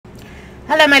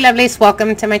Hello my lovelies,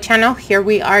 welcome to my channel. Here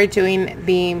we are doing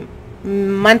the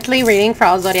monthly reading for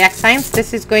all zodiac signs.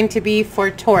 This is going to be for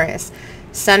Taurus,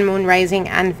 Sun, Moon, Rising,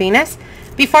 and Venus.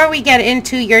 Before we get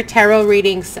into your tarot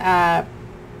readings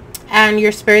and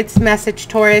your spirit's message,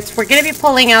 Taurus, we're going to be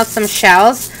pulling out some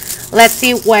shells. Let's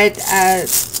see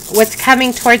what's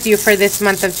coming towards you for this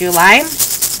month of July.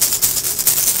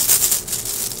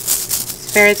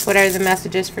 Spirits, what are the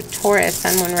messages for Taurus,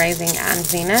 Sun, Moon, Rising, and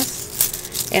Venus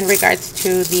in regards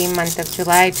to the month of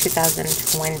July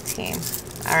 2020.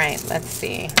 All right, let's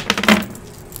see.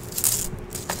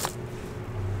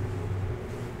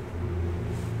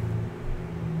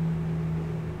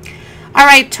 All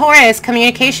right, Taurus,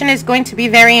 communication is going to be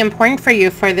very important for you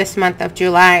for this month of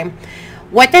July.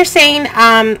 What they're saying,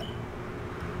 I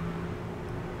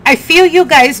feel you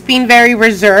guys being very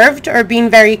reserved or being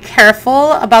very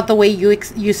careful about the way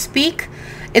you speak.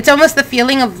 It's almost the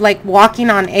feeling of like walking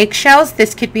on eggshells.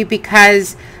 This could be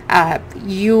because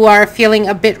you are feeling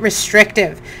a bit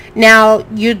restrictive. Now,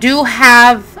 you do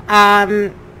have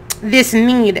this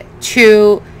need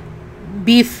to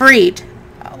be freed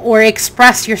or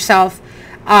express yourself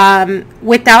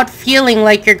without feeling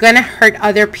like you're going to hurt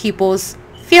other people's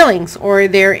feelings or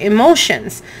their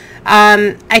emotions.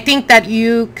 I think that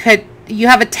you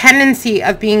have a tendency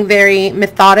of being very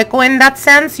methodical in that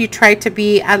sense. You try to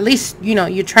be, at least,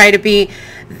 you try to be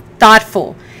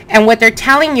thoughtful. And what they're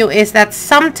telling you is that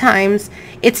sometimes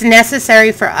it's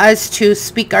necessary for us to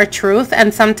speak our truth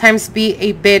and sometimes be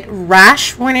a bit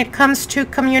rash when it comes to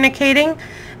communicating,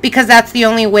 because that's the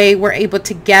only way we're able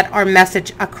to get our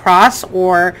message across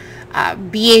or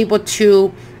be able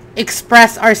to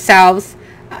express ourselves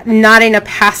not in a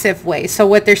passive way. So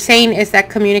what they're saying is that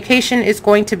communication is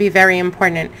going to be very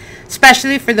important,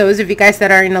 especially for those of you guys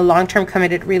that are in a long-term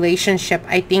committed relationship.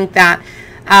 I think that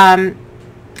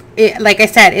like I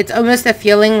said, it's almost a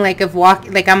feeling like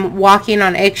I'm walking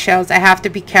on eggshells. I have to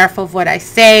be careful of what I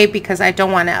say because I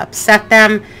don't want to upset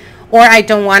them, or I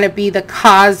don't want to be the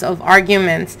cause of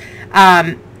arguments.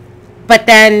 But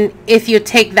then if you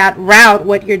take that route,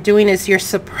 what you're doing is you're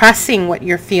suppressing what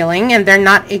you're feeling, and they're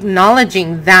not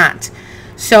acknowledging that.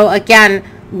 So again,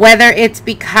 whether it's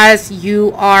because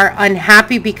you are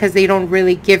unhappy because they don't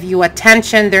really give you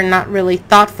attention, they're not really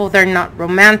thoughtful, they're not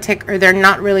romantic, or they're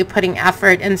not really putting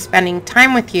effort in spending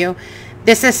time with you,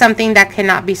 this is something that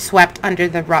cannot be swept under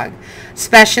the rug.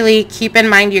 Especially keep in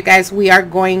mind, you guys, we are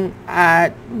going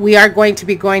to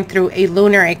be going through a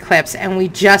lunar eclipse, and we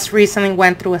just recently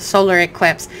went through a solar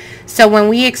eclipse. So when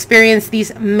we experience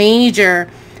these major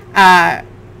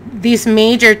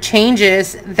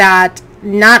changes that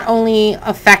not only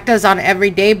affect us on every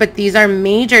day, but these are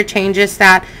major changes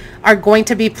that are going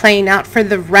to be playing out for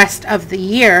the rest of the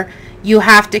year, you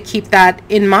have to keep that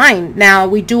in mind. Now,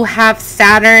 we do have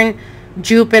Saturn,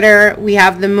 Jupiter, we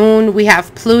have the moon, we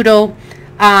have Pluto,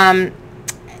 and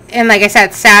like I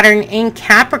said, Saturn in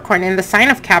Capricorn, in the sign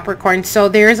of Capricorn. So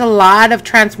there's a lot of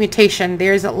transmutation.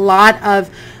 There's a lot of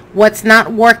what's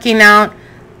not working out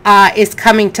is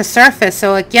coming to surface.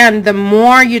 So again, the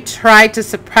more you try to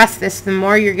suppress this, the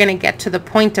more you're going to get to the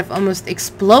point of almost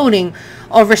exploding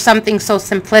over something so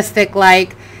simplistic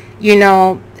like,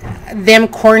 them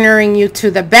cornering you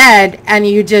to the bed, and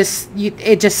it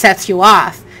just sets you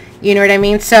off. You know what I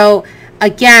mean? So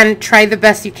again, try the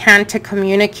best you can to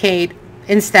communicate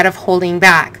instead of holding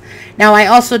back. Now, I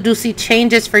also do see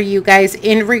changes for you guys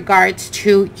in regards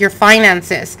to your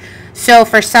finances. So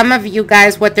for some of you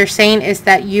guys, what they're saying is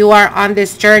that you are on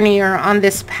this journey or on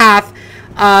this path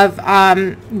of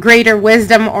greater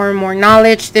wisdom or more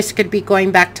knowledge. This could be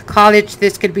going back to college.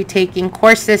 This could be taking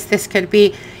courses. This could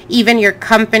be even your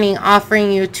company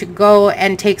offering you to go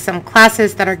and take some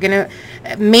classes that are going to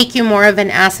make you more of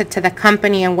an asset to the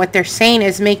company. And what they're saying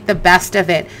is make the best of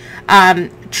it.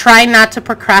 Try not to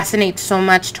procrastinate so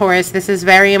much, Taurus. This is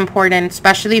very important,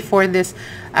 especially for this,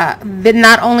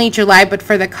 not only July, but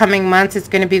for the coming months. It's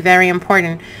going to be very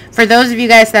important. For those of you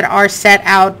guys that are set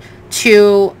out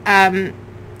to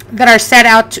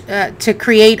to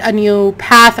create a new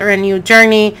path or a new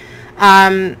journey,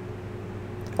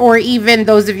 or even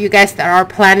those of you guys that are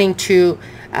planning to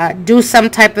do some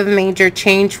type of major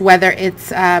change, whether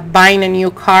it's buying a new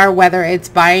car, whether it's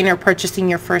buying or purchasing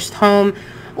your first home,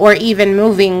 or even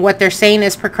moving, what they're saying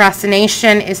is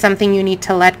procrastination is something you need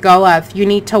to let go of. You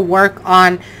need to work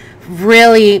on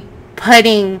really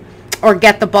putting or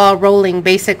get the ball rolling,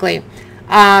 basically.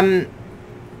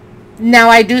 Now,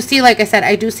 I do see, like I said,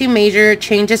 I do see major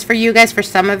changes for you guys. For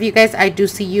some of you guys, I do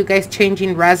see you guys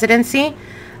changing residency.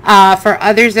 For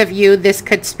others of you, this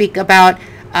could speak about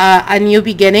a new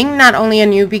beginning, not only a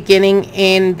new beginning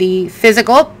in the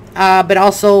physical but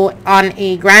also on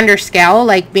a grander scale,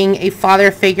 like being a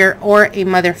father figure or a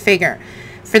mother figure.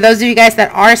 For those of you guys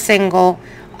that are single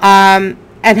and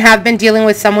have been dealing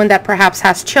with someone that perhaps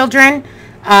has children,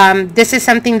 this is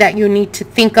something that you need to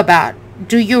think about.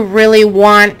 Do you really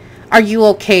want, are you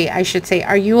okay, I should say,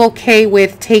 are you okay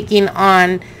with taking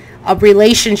on a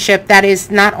relationship that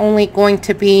is not only going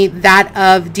to be that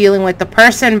of dealing with the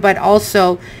person, but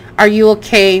also are you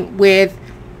okay with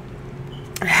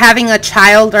having a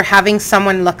child or having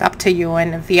someone look up to you?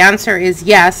 And if the answer is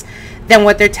yes, then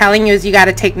what they're telling you is you got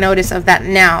to take notice of that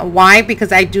now. Why?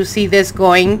 Because I do see this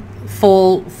going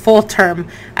full term.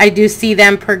 I do see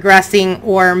them progressing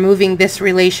or moving this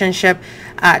relationship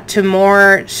to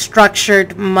more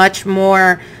structured, much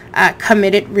more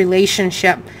committed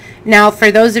relationship. Now, for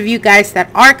those of you guys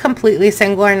that are completely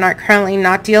single and are currently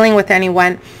not dealing with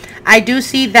anyone, I do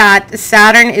see that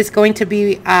Saturn is going to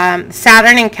be,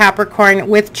 Saturn in Capricorn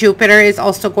with Jupiter is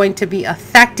also going to be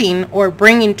affecting or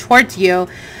bringing towards you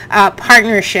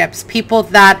partnerships, people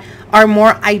that are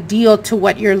more ideal to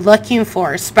what you're looking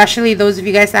for, especially those of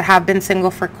you guys that have been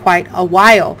single for quite a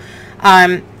while.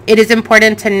 It is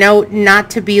important to note not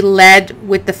to be led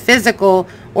with the physical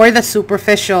or the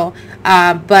superficial,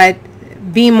 but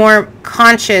be more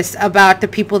conscious about the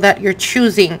people that you're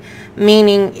choosing.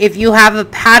 Meaning, if you have a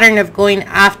pattern of going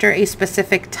after a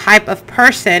specific type of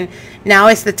person, now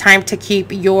is the time to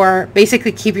keep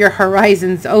your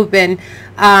horizons open,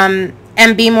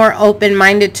 and be more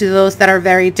open-minded to those that are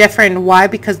very different. Why?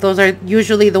 Because those are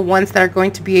usually the ones that are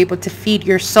going to be able to feed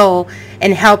your soul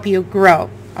and help you grow.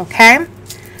 Okay?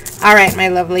 All right, my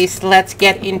lovelies, let's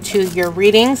get into your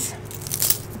readings.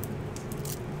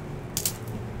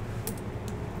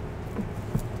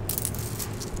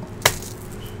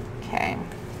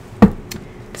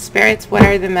 Spirits, what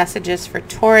are the messages for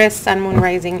Taurus, Sun, Moon,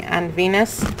 Rising, and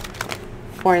Venus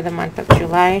for the month of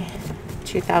July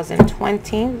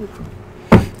 2020?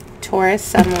 Taurus,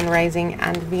 Sun, Moon, Rising,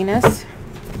 and Venus.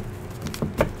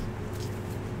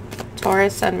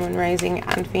 Taurus, Sun, Moon, Rising,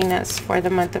 and Venus for the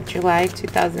month of July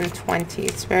 2020.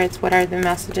 Spirits, what are the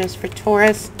messages for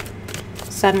Taurus,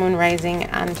 Sun, Moon, Rising,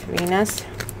 and Venus?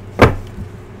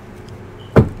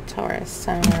 Taurus,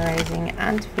 Sun, Moon, Rising,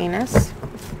 and Venus.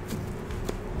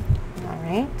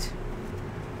 Right.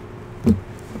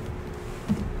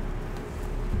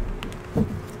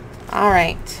 All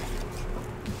right.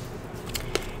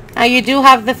 Now you do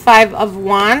have the Five of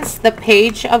Wands, the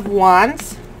Page of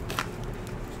Wands,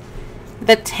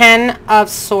 the Ten of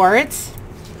Swords,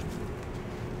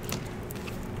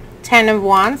 Ten of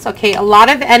Wands. Okay, a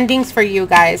lot of endings for you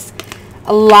guys.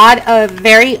 A lot of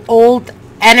very old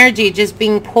energy just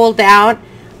being pulled out.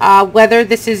 Whether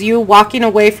this is you walking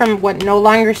away from what no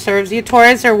longer serves you,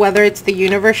 Taurus, or whether it's the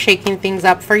universe shaking things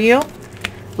up for you,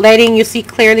 letting you see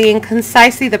clearly and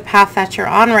concisely the path that you're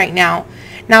on right now.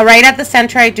 Now, right at the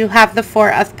center, I do have the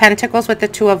Four of Pentacles with the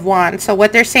Two of Wands. So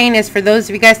what they're saying is, for those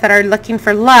of you guys that are looking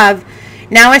for love,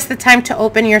 now is the time to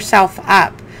open yourself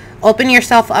up. Open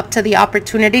yourself up to the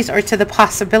opportunities or to the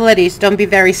possibilities. Don't be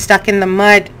very stuck in the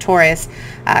mud, Taurus.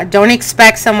 Don't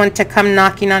expect someone to come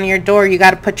knocking on your door. You got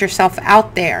to put yourself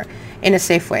out there in a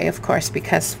safe way, of course,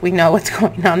 because we know what's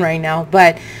going on right now.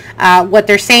 But what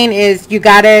they're saying is you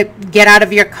got to get out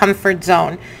of your comfort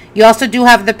zone. You also do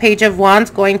have the Page of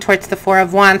Wands going towards the Four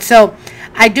of Wands. So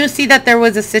I do see that there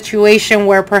was a situation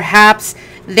where perhaps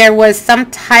there was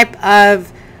some type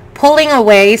of pulling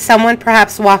away. Someone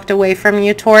perhaps walked away from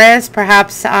you, Taurus,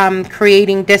 perhaps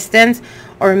creating distance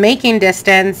or making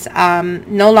distance,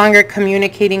 no longer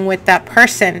communicating with that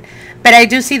person. But I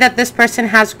do see that this person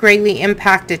has greatly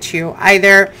impacted you.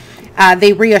 Either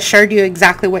they reassured you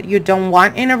exactly what you don't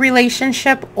want in a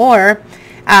relationship, or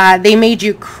they made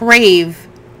you crave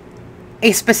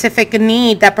a specific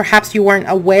need that perhaps you weren't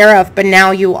aware of, but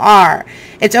now you are.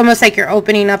 It's almost like you're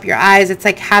opening up your eyes. It's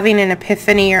like having an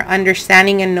epiphany or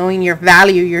understanding and knowing your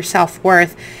value, your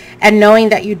self-worth, and knowing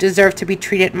that you deserve to be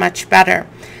treated much better.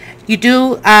 You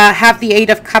do have the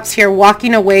Eight of Cups here,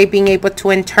 walking away, being able to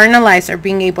internalize or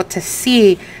being able to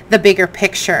see the bigger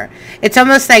picture. It's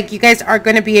almost like you guys are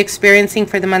going to be experiencing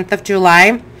for the month of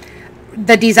July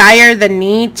the desire, the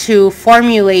need to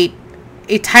formulate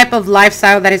a type of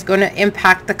lifestyle that is going to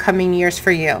impact the coming years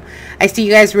for you. I see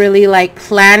you guys really like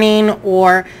planning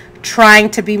or trying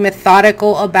to be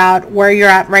methodical about where you're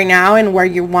at right now and where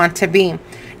you want to be.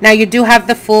 Now you do have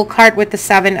the Fool card with the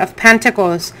Seven of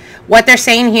Pentacles. What they're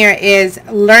saying here is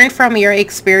learn from your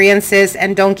experiences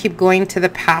and don't keep going to the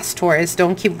past, Taurus.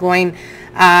 Don't keep going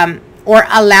or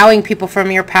allowing people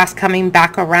from your past coming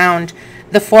back around.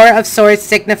 The Four of Swords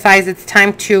signifies it's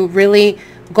time to really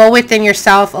Go within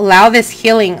yourself. Allow this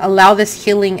healing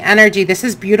energy. This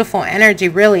is beautiful energy,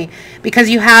 really, because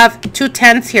you have 2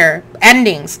 tens here,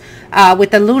 endings.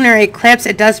 With the lunar eclipse,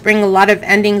 it does bring a lot of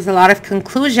endings, a lot of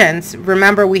conclusions.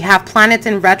 Remember, we have planets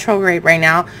in retrograde right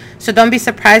now, so don't be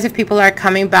surprised if people are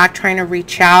coming back, trying to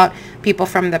reach out, people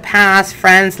from the past,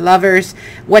 friends, lovers.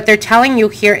 What they're telling you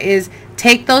here is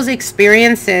take those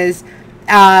experiences,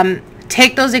 and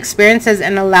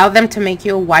allow them to make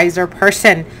you a wiser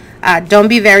person. Don't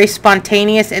be very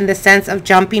spontaneous in the sense of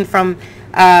jumping from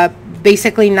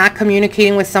basically not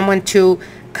communicating with someone to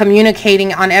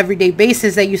communicating on everyday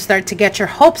basis, that you start to get your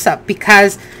hopes up,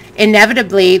 because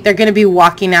inevitably they're going to be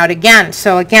walking out again.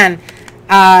 So again,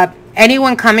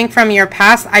 anyone coming from your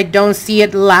past, I don't see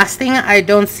it lasting. I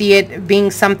don't see it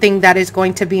being something that is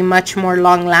going to be much more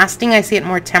long lasting. I see it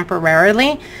more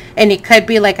temporarily, and it could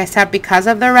be, like I said, because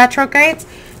of the retrogrades.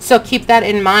 So keep that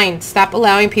in mind. Stop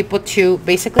allowing people to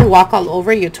basically walk all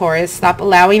over you, Taurus. Stop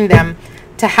allowing them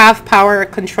to have power or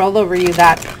control over you,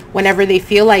 that whenever they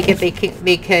feel like it,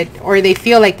 they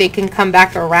feel like they can come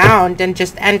back around and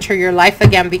just enter your life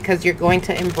again, because you're going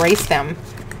to embrace them.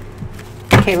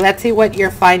 Okay, let's see what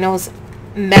your finals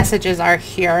messages are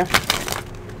here.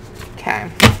 Okay.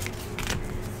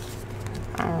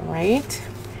 All right.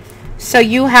 So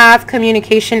you have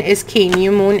communication is key,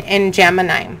 new moon in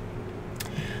Gemini.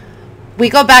 We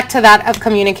go back to that of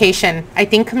communication. I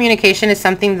think communication is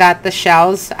something that the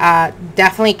shells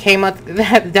definitely came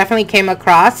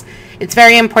across. It's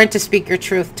very important to speak your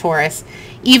truth, Taurus.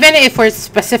 Even if we're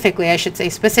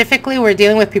specifically we're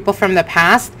dealing with people from the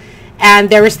past, and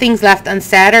there was things left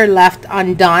unsaid or left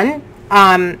undone,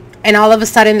 and all of a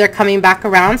sudden they're coming back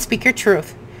around. Speak your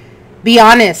truth. Be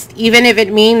honest, even if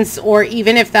it means, or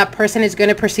even if that person is going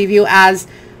to perceive you as,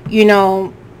 you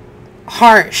know,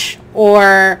 harsh,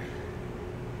 or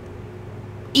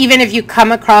even if you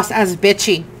come across as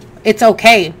bitchy, it's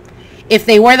okay. If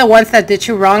they were the ones that did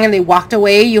you wrong and they walked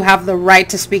away, you have the right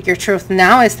to speak your truth.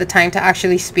 Now is the time to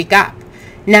actually speak up.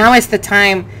 Now is the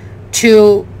time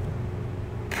to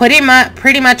pretty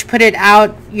much put it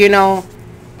out, you know,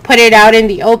 put it out in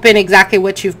the open, exactly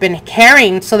what you've been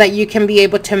carrying, so that you can be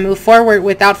able to move forward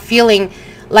without feeling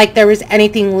like there was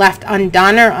anything left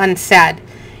undone or unsaid.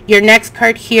 Your next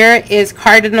card here is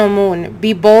Cardinal Moon.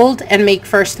 Be bold and make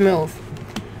first move.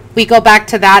 We go back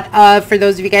to that for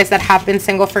those of you guys that have been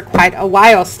single for quite a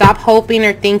while. Stop hoping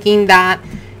or thinking that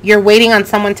you're waiting on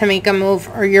someone to make a move,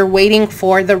 or you're waiting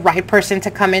for the right person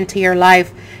to come into your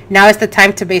life. Now is the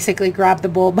time to basically grab the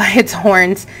bull by its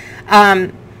horns,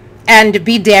 and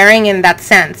be daring in that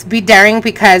sense. Be daring,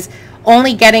 because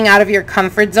only getting out of your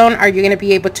comfort zone are you going to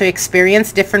be able to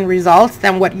experience different results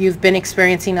than what you've been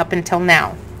experiencing up until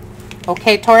now.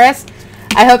 Okay, Taurus?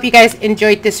 I hope you guys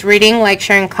enjoyed this reading. Like,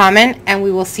 share, and comment, and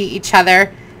we will see each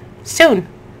other soon.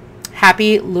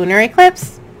 Happy lunar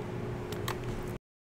eclipse.